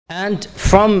And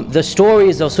from the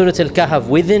stories of Surah Al-Kahf,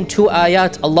 within 2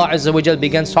 ayat, Allah Azza wa Jal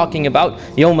begins talking about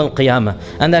Yawm al-Qiyamah.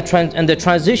 And the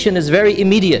transition is very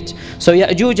immediate. So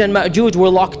Ya'juj and Ma'juj were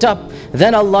locked up.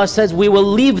 Then Allah says, we will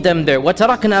leave them there.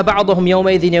 وَتَرَكْنَا بَعْضَهُمْ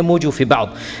يَوْمَئِذٍ يَمُوجُ فِي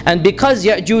بَعْضٍ. And because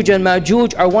Ya'juj and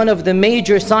Ma'juj are one of the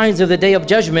major signs of the Day of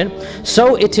Judgment,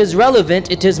 so it is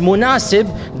relevant, it is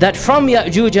munasib, that from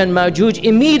Ya'juj and Ma'juj,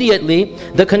 immediately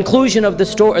the conclusion of the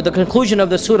story, the conclusion of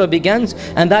the surah begins,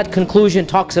 and that conclusion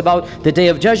talks about the Day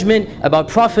of Judgment, about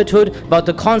prophethood, about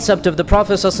the concept of the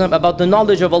Prophet ﷺ, about the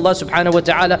knowledge of Allah subhanahu wa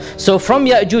ta'ala. So from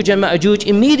Ya'juj and Ma'juj,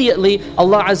 immediately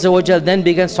Allah Azza wa Jal then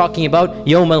begins talking about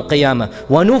Yawm al-Qiyamah.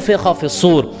 وَنُفِخَ فِي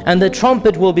الصُّورِ. And the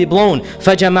trumpet will be blown.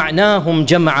 فَجَمَعْنَاهُمْ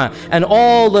جَمْعًا. And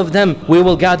all of them we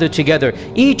will gather together.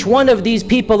 Each one of these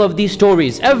people of these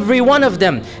stories, every one of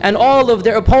them, and all of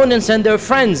their opponents and their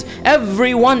friends,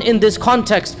 everyone in this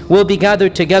context will be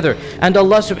gathered together. And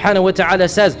Allah subhanahu wa ta'ala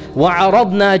says,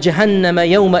 وَعَرَضْنَا جَهَنَّمَ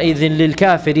يَوْمَئِذٍ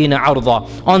لِلْكَافِرِينَ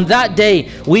عَرْضًا. On that day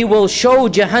we will show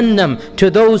Jahannam to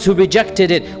those who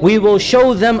rejected it. We will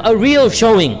show them a real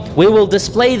showing. We will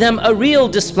display them a real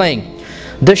displaying.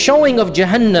 The showing of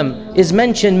Jahannam is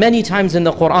mentioned many times in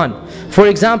the Quran. For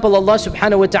example, Allah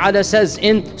subhanahu wa ta'ala says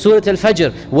in Surah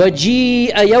Al-Fajr,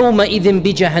 وَجِيءَ يَوْمَئِذٍ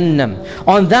بِجَهَنَّمْ.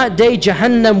 On that day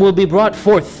Jahannam will be brought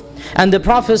forth. And the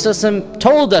Prophet ﷺ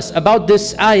told us about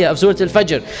this ayah of Surah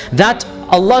Al-Fajr, that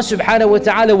Allah subhanahu wa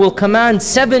ta'ala will command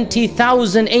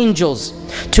 70,000 angels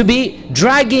to be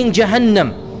dragging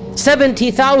Jahannam.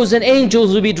 70,000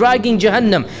 angels will be dragging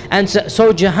Jahannam, and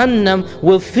so Jahannam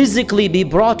will physically be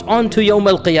brought onto Yawm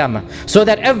al-Qiyamah, so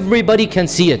that everybody can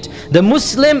see it. The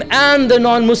Muslim and the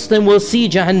non-Muslim will see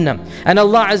Jahannam. And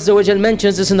Allah Azza wa Jal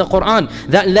mentions this in the Quran,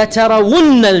 that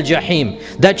لَتَرَوُنَّ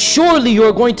الْجَحِيمِ, that surely you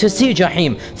are going to see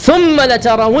Jahim. ثُمَّ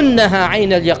لَتَرَوُنَّهَا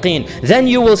عَيْنَ الْيَقِينِ, then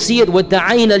you will see it with the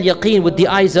عَيْنَ الْيَقِينِ, with the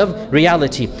eyes of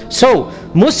reality. So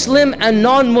Muslim and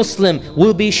non-Muslim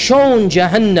will be shown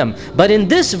Jahannam. But in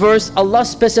this verse, Allah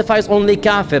specifies only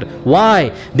kafir.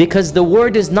 Why? Because the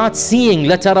word is not seeing.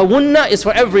 لَتَرَوُنَّ is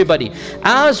for everybody.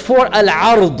 As for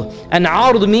al-ard, and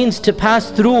ard means to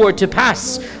pass through or to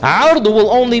pass. Ard will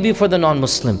only be for the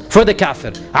non-Muslim, for the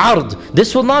kafir. Ard.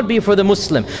 This will not be for the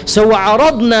Muslim. So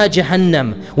وَعَرَضْنَا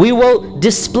جَهَنَّمْ, we will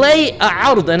display a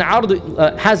ard. And ard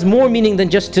has more meaning than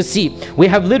just to see. We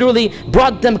have literally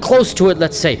brought them close to it,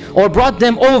 let's say, or brought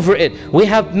them over it. We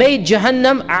have made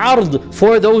Jahannam ard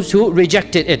for those who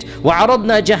rejected it.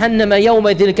 وَعَرَضْنَا جَهَنَّمَ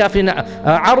يَوْمَئِذٍ لِلْكَافِرِينَ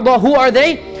عَرْضًا. Who are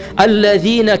they?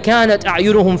 الَّذِينَ كَانَتْ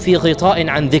أَعْيُنُهُمْ فِي غِطَاءٍ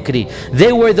عَنْ ذِكْرِي.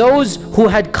 They were those who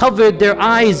had covered their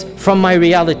eyes from my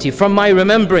reality, from my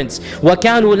remembrance.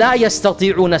 وَكَانُوا لَا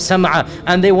يَسْتَطِيعُونَ سَمْعًا.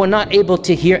 And they were not able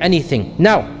to hear anything.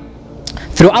 Now,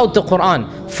 throughout the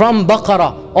Quran, from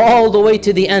Baqarah all the way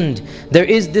to the end, there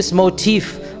is this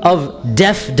motif of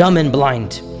deaf, dumb and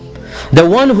blind. The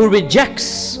one who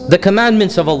rejects the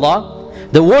commandments of Allah,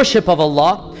 the worship of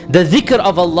Allah, the dhikr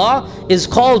of Allah, is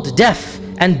called deaf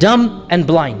and dumb and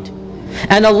blind.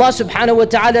 And Allah subhanahu wa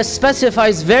ta'ala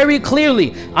specifies very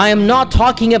clearly, I am not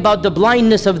talking about the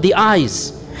blindness of the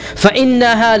eyes.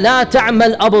 فَإِنَّهَا لَا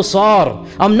تَعْمَى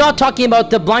الْأَبْصَارِ. I'm not talking about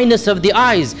the blindness of the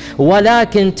eyes.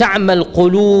 وَلَكِنْ تَعْمَى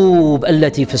الْقُلُوبِ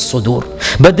الَّتِي فِي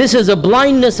الصُّدُورِ. But this is a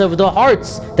blindness of the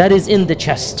hearts that is in the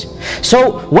chest.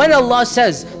 So when Allah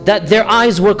says that their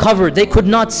eyes were covered, they could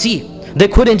not see, they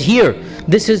couldn't hear,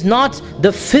 this is not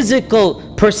the physical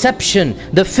perception,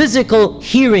 the physical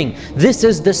hearing. This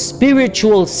is the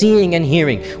spiritual seeing and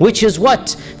hearing, which is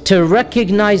what? To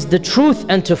recognize the truth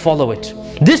and to follow it.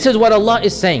 This is what Allah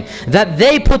is saying, that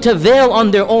they put a veil on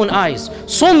their own eyes.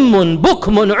 صُمٌّ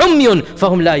بُكْمٌ عُمْيٌ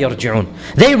فَهُمْ لَا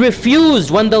يَرْجِعُونَ. They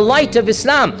refused when the light of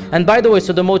Islam, and by the way,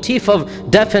 so the motif of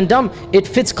deaf and dumb, it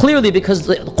fits clearly because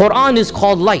the Quran is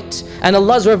called light, and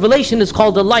Allah's revelation is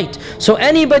called the light. So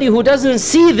anybody who doesn't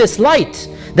see this light,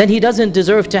 then he doesn't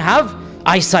deserve to have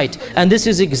eyesight. And this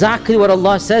is exactly what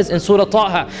Allah says in Surah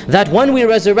Taha, that when we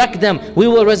resurrect them, we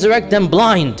will resurrect them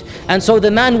blind. And so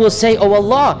the man will say, oh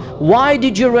Allah, why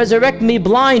did you resurrect me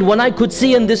blind when I could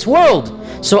see in this world?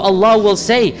 So Allah will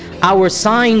say, our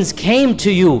signs came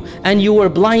to you and you were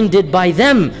blinded by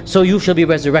them, so you shall be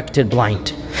resurrected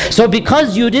blind. So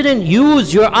because you didn't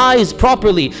use your eyes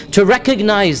properly to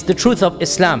recognize the truth of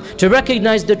Islam, to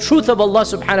recognize the truth of Allah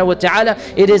subhanahu wa ta'ala,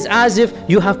 it is as if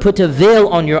you have put a veil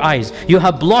on your eyes. You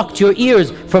have blocked your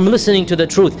ears from listening to the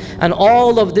truth. And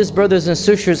all of this, brothers and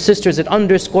sisters, it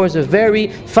underscores a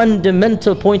very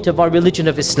fundamental point of our religion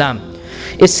of Islam.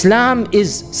 Islam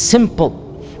is simple.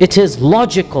 It is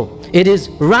logical. It is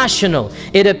rational.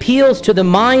 It appeals to the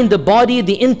mind, the body,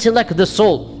 the intellect, the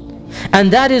soul.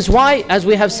 And that is why, as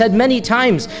we have said many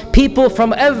times, people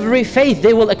from every faith,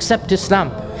 they will accept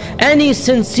Islam. Any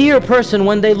sincere person,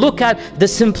 when they look at the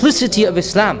simplicity of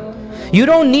Islam, you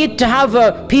don't need to have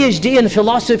a PhD in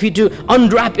philosophy to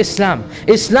unwrap Islam.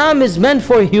 Islam is meant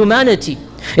for humanity.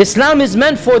 Islam is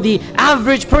meant for the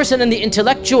average person and the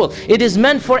intellectual. It is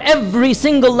meant for every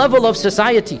single level of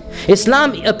society.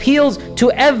 Islam appeals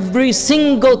to every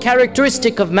single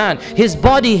characteristic of man: his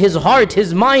body, his heart,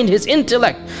 his mind, his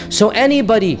intellect. So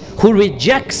anybody who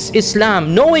rejects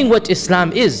Islam, knowing what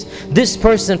Islam is, this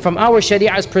person from our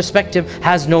Shariah's perspective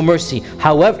has no mercy.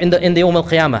 However, in the Yawm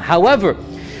al-Qiyamah. However,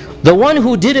 the one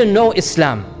who didn't know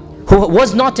Islam, who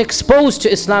was not exposed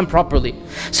to Islam properly,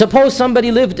 suppose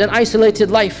somebody lived an isolated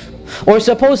life, or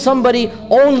suppose somebody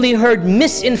only heard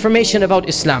misinformation about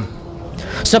Islam.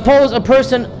 Suppose a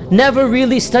person never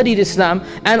really studied Islam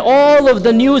and all of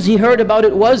the news he heard about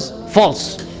it was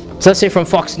false. So let's say from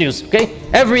Fox News, okay?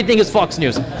 Everything is Fox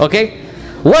News, okay?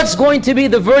 What's going to be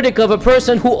the verdict of a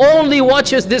person who only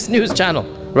watches this news channel,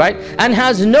 right? And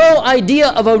has no idea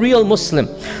of a real Muslim?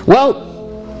 Well,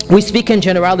 we speak in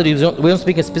generalities, we don't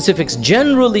speak in specifics.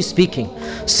 Generally speaking,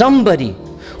 somebody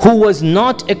who was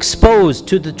not exposed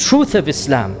to the truth of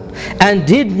Islam and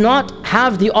did not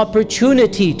have the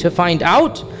opportunity to find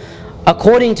out,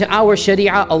 according to our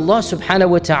Sharia, Allah subhanahu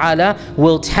wa ta'ala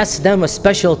will test them a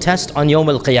special test on Yawm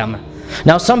al-Qiyamah.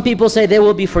 Now some people say they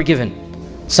will be forgiven.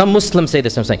 Some Muslims say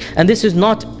this, I'm saying. And this is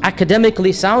not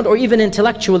academically sound or even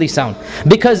intellectually sound.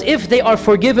 Because if they are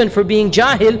forgiven for being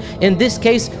jahil, in this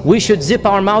case, we should zip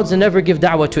our mouths and never give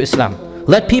da'wah to Islam.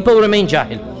 Let people remain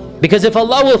jahil. Because if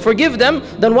Allah will forgive them,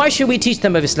 then why should we teach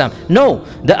them of Islam? No,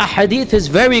 the ahadith is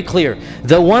very clear.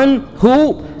 The one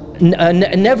who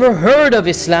never heard of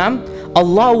Islam,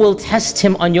 Allah will test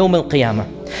him on Yawm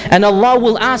al-Qiyamah. And Allah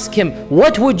will ask him,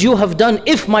 what would you have done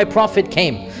if my prophet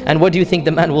came? And what do you think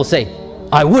the man will say?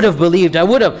 I would have believed, I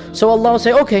would have. So Allah will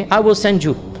say, okay, I will send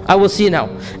you. I will see now.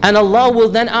 And Allah will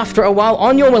then after a while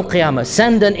on Yawm al-Qiyamah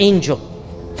send an angel.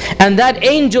 And that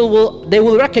angel they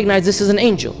will recognize this is an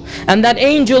angel. And that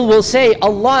angel will say,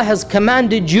 Allah has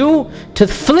commanded you to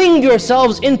fling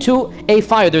yourselves into a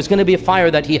fire. There's going to be a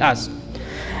fire that He has.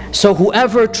 So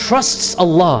whoever trusts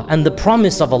Allah and the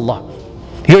promise of Allah,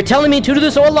 you're telling me to do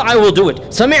this, oh Allah, I will do it.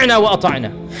 Sami'na wa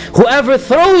ata'na. Whoever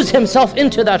throws himself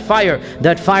into that fire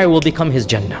will become his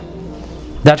Jannah.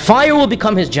 That fire will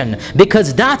become his Jannah.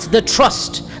 Because that's the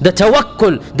trust, the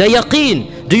tawakkul, the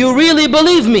yaqeen. Do you really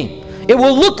believe me? It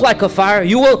will look like a fire,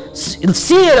 you will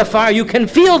see it a fire, you can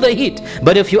feel the heat.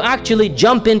 But if you actually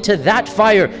jump into that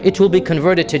fire, it will be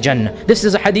converted to Jannah. This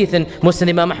is a hadith in Muslim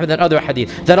Imam Ahmad and other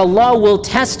hadith, that Allah will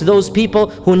test those people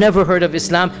who never heard of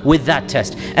Islam with that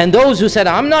test. And those who said,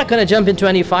 I'm not going to jump into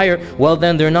any fire, well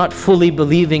then they're not fully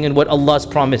believing in what Allah's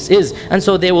promise is. And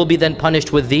so they will be then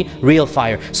punished with the real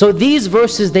fire. So these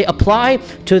verses, they apply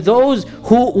to those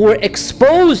who were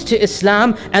exposed to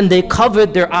Islam and they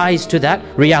covered their eyes to that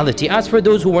reality. As for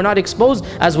those who were not exposed,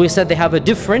 as we said, they have a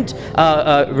different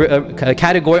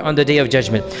category on the Day of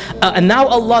Judgment. And now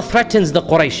Allah threatens the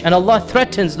Quraysh, and Allah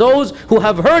threatens those who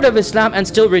have heard of Islam and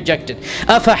still reject it.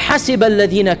 أَفَحَسِبَ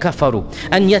الَّذِينَ كَفَرُوا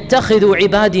أَنْ يَتَّخِذُوا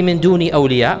عِبَادِي مِن دُونِي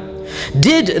أَوْلِيَاءَ.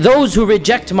 Did those who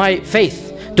reject my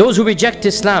faith, those who reject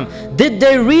Islam, did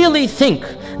they really think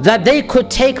that they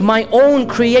could take my own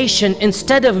creation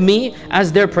instead of me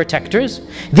as their protectors?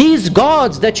 These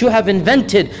gods that you have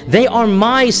invented, they are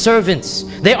my servants.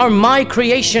 They are my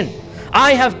creation.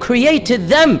 I have created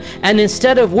them, and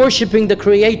instead of worshipping the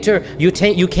Creator, you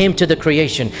came to the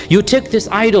creation. You took this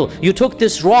idol, you took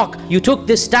this rock, you took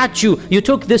this statue, you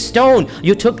took this stone,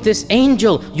 you took this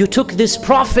angel, you took this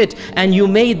prophet, and you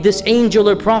made this angel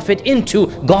or prophet into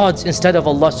gods instead of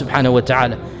Allah subhanahu wa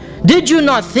ta'ala. Did you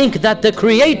not think that the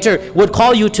Creator would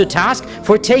call you to task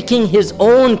for taking His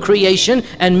own creation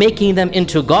and making them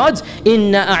into gods?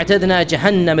 Inna a'tadna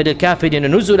Jahannam lil-kafirin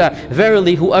nuzula.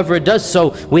 Verily, whoever does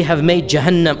so, we have made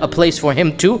Jahannam a place for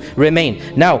him to remain.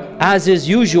 Now, as is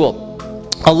usual,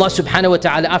 Allah subhanahu wa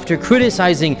ta'ala, after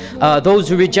criticizing those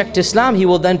who reject Islam, He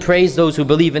will then praise those who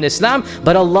believe in Islam.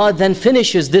 But Allah then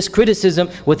finishes this criticism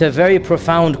with a very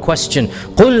profound question.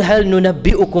 قُلْ هَلْ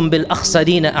نُنَبِّئُكُمْ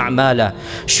بِالْأَخْسَرِينَ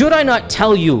أَعْمَالًا. Should I not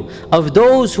tell you of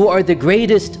those who are the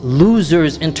greatest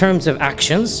losers in terms of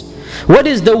actions? What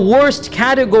is the worst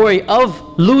category of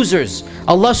losers?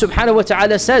 Allah subhanahu wa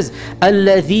ta'ala says,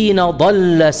 الَّذِينَ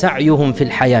ضَلَّ سَعْيُهُمْ فِي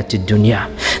الْحَيَاةِ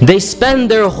الدُّنْيَا. They spend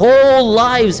their whole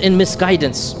lives in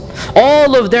misguidance.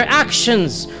 All of their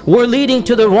actions were leading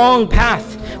to the wrong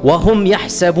path. وَهُمْ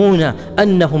يَحْسَبُونَ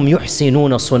أَنَّهُمْ يُحْسِنُونَ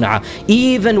صُنْعًا.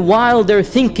 Even while they're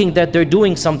thinking that they're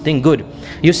doing something good.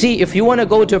 You see, if you want to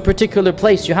go to a particular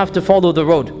place, you have to follow the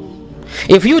road.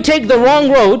 If you take the wrong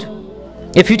road,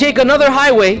 if you take another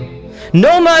highway,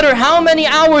 no matter how many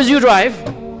hours you drive,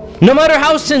 No matter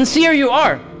how sincere you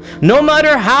are, no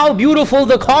matter how beautiful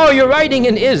the car you're riding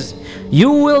in is,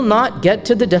 you will not get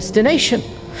to the destination.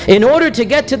 In order to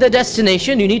get to the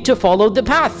destination, you need to follow the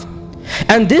path.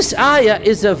 And this ayah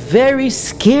is a very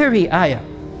scary ayah.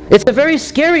 It's a very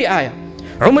scary ayah.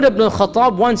 Umar ibn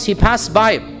al-Khattab, once he passed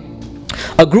by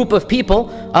a group of people,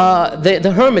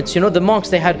 the hermits, you know, the monks,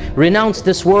 they had renounced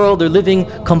this world. They're living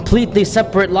completely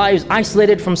separate lives,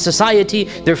 isolated from society.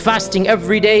 They're fasting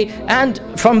every day, and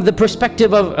from the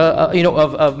perspective of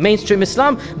of mainstream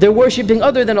Islam, they're worshipping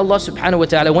other than Allah subhanahu wa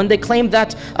ta'ala. When they claim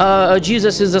that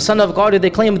Jesus is the son of God, or they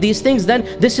claim these things, then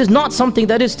this is not something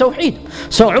that is tawheed.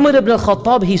 So Umar ibn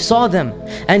al-Khattab, he saw them,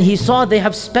 and he saw they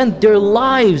have spent their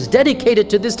lives dedicated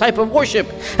to this type of worship,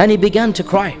 and he began to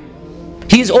cry.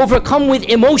 He's overcome with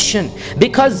emotion,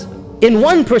 because in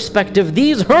one perspective,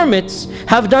 these hermits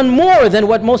have done more than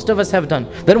what most of us have done,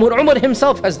 than what Umar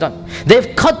himself has done.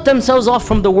 They've cut themselves off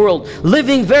from the world,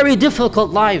 living very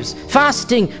difficult lives,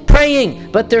 fasting,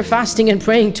 praying, but they're fasting and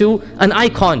praying to an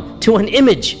icon, to an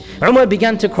image. Umar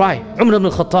began to cry, Umar ibn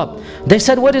al-Khattab. They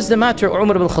said, what is the matter,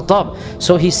 Umar ibn al-Khattab?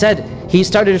 So he said, he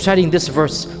started reciting this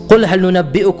verse, قُلْ هَلْ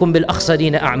نُنَبِّئُكُمْ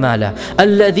بِالْأَخْسَرِينَ أَعْمَالًا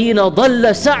الَّذِينَ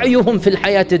ضَلَّ سَعْيُهُمْ فِي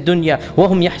الْحَيَاةِ الدُّنْيَا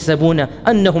وَهُمْ يَحْسَبُونَ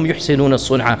أَنَّهُمْ يُحْسِنُونَ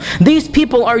الصُّنْعَ. These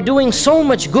people are doing so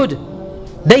much good.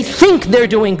 They think they're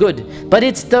doing good, but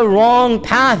it's the wrong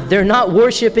path. They're not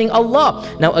worshipping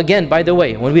Allah. Now again, by the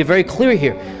way, I want to be very clear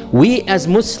here. We as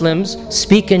Muslims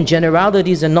speak in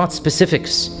generalities and not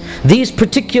specifics. These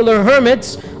particular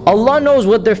hermits, Allah knows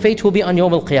what their fate will be on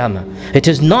Yawm al-Qiyamah. It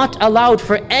is not allowed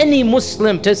for any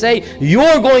Muslim to say,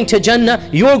 you're going to Jannah,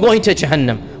 you're going to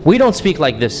Jahannam. We don't speak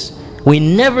like this. We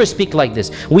never speak like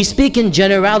this. We speak in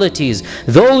generalities.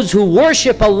 Those who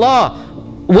worship Allah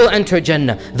will enter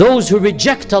Jannah. Those who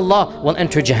reject Allah will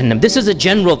enter Jahannam. This is a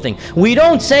general thing. We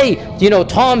don't say,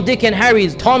 Tom, Dick and Harry,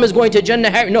 Tom is going to Jannah,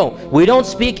 Harry. No, we don't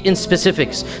speak in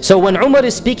specifics. So when Umar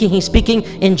is speaking, he's speaking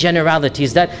in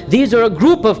generalities, that these are a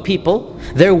group of people,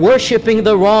 they're worshipping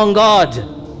the wrong God,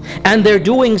 and they're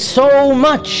doing so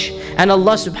much. And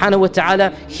Allah subhanahu wa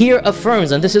ta'ala here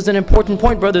affirms, and this is an important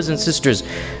point, brothers and sisters,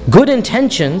 good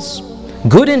intentions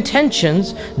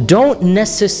don't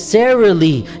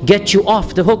necessarily get you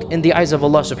off the hook in the eyes of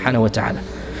Allah subhanahu wa ta'ala.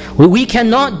 We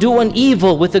cannot do an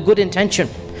evil with a good intention.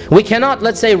 We cannot,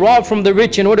 let's say, rob from the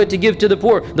rich in order to give to the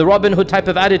poor, the Robin Hood type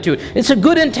of attitude. It's a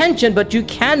good intention, but you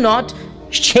cannot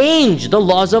change the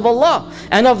laws of Allah.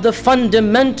 And of the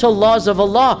fundamental laws of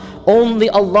Allah, only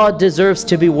Allah deserves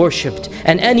to be worshipped.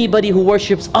 And anybody who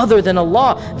worships other than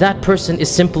Allah, that person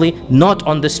is simply not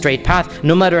on the straight path,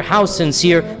 no matter how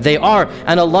sincere they are.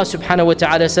 And Allah subhanahu wa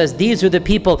ta'ala says, these are the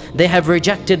people, they have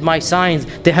rejected my signs,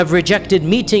 they have rejected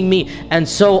meeting me, and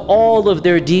so all of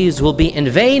their deeds will be in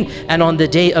vain, and on the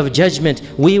day of judgment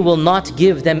we will not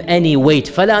give them any weight.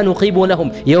 فَلَا نُقِيبُ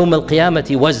لَهُمْ يَوْمَ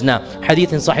الْقِيَامَةِ وَزْنًا.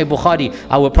 Hadith in Sahih Bukhari,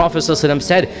 our Prophet ﷺ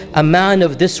said, a man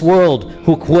of this world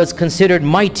who was considered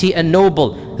mighty and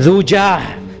noble, ذُو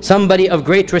جاه, somebody of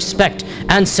great respect,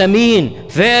 and Samin,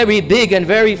 very big and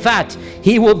very fat,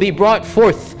 he will be brought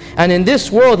forth. And in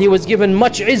this world he was given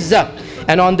much izzah,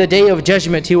 and on the day of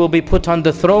judgment he will be put on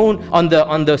the throne, on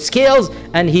the scales,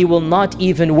 and he will not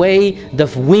even weigh the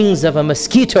wings of a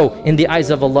mosquito in the eyes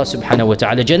of Allah subhanahu wa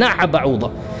ta'ala. Janaha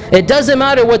ba'udah. It doesn't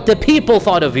matter what the people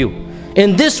thought of you.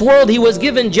 In this world he was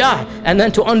given jah, and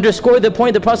then to underscore the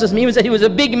point, the Prophet even said he was a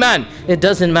big man. It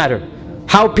doesn't matter.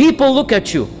 How people look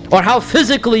at you or how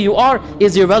physically you are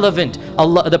is irrelevant.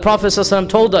 Allah, the Prophet ﷺ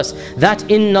told us that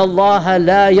إِنَّ اللَّهَ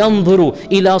لَا يَنْظُرُ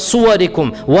إِلَى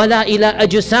صُوَرِكُمْ وَلَا إِلَى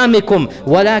أَجْسَامِكُمْ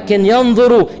وَلَكِنْ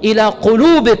يَنْظُرُ إِلَى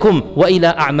قُلُوبِكُمْ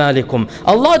وَإِلَى أَعْمَالِكُمْ.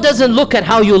 Allah doesn't look at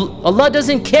how you, Allah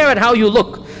doesn't care at how you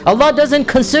look. Allah doesn't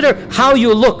consider how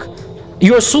you look,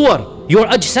 your suwar, your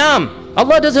ajsam.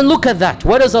 Allah doesn't look at that.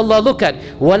 What does Allah look at?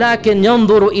 وَلَكِنْ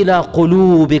يَنْظُرُ إِلَىٰ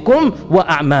قُلُوبِكُمْ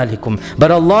وَأَعْمَالِكُمْ.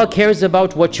 But Allah cares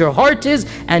about what your heart is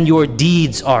and your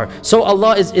deeds are. So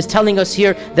Allah is telling us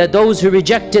here that those who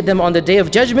rejected them on the day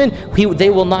of judgment, they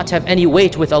will not have any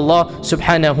weight with Allah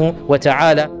subhanahu wa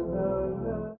ta'ala.